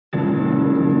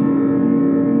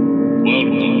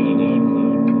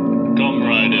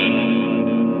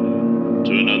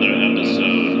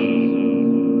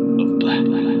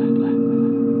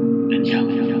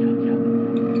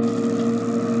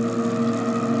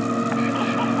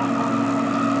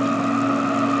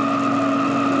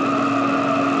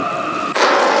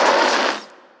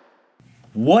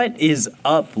What is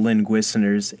up,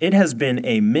 linguisteners? It has been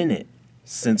a minute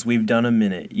since we've done a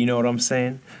minute. You know what I'm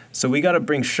saying? So we got to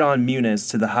bring Sean Muniz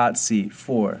to the hot seat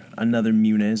for another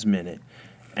Muniz Minute.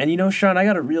 And you know, Sean, I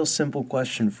got a real simple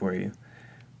question for you.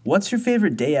 What's your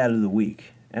favorite day out of the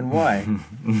week, and why?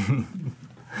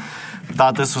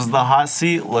 Thought this was the hot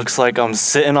seat. Looks like I'm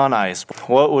sitting on ice.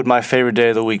 What would my favorite day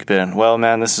of the week been? Well,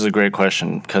 man, this is a great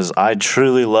question because I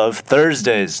truly love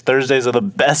Thursdays. Thursdays are the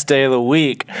best day of the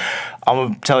week. I'm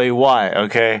going to tell you why,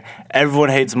 okay? Everyone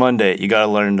hates Monday. You got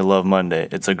to learn to love Monday.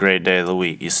 It's a great day of the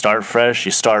week. You start fresh,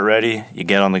 you start ready, you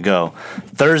get on the go.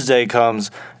 Thursday comes,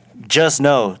 just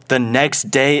know the next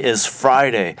day is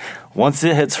Friday. Once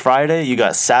it hits Friday, you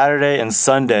got Saturday and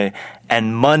Sunday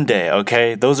and Monday,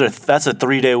 okay? That's a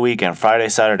 3-day weekend, Friday,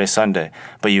 Saturday, Sunday.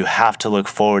 But you have to look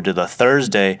forward to the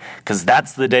Thursday because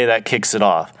that's the day that kicks it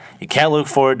off. You can't look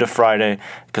forward to Friday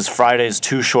because Friday is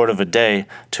too short of a day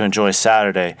to enjoy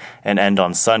Saturday and end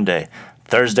on Sunday.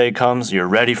 Thursday comes, you're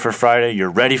ready for Friday, you're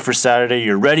ready for Saturday,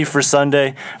 you're ready for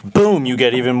Sunday. Boom, you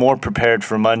get even more prepared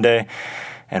for Monday.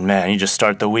 And man, you just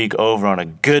start the week over on a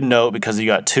good note because you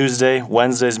got Tuesday,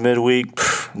 Wednesday's midweek,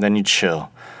 then you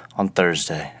chill on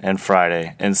Thursday and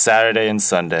Friday and Saturday and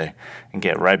Sunday and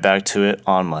get right back to it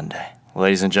on Monday.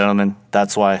 Ladies and gentlemen,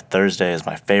 that's why Thursday is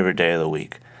my favorite day of the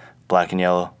week. Black and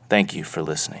Yellow, thank you for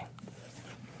listening.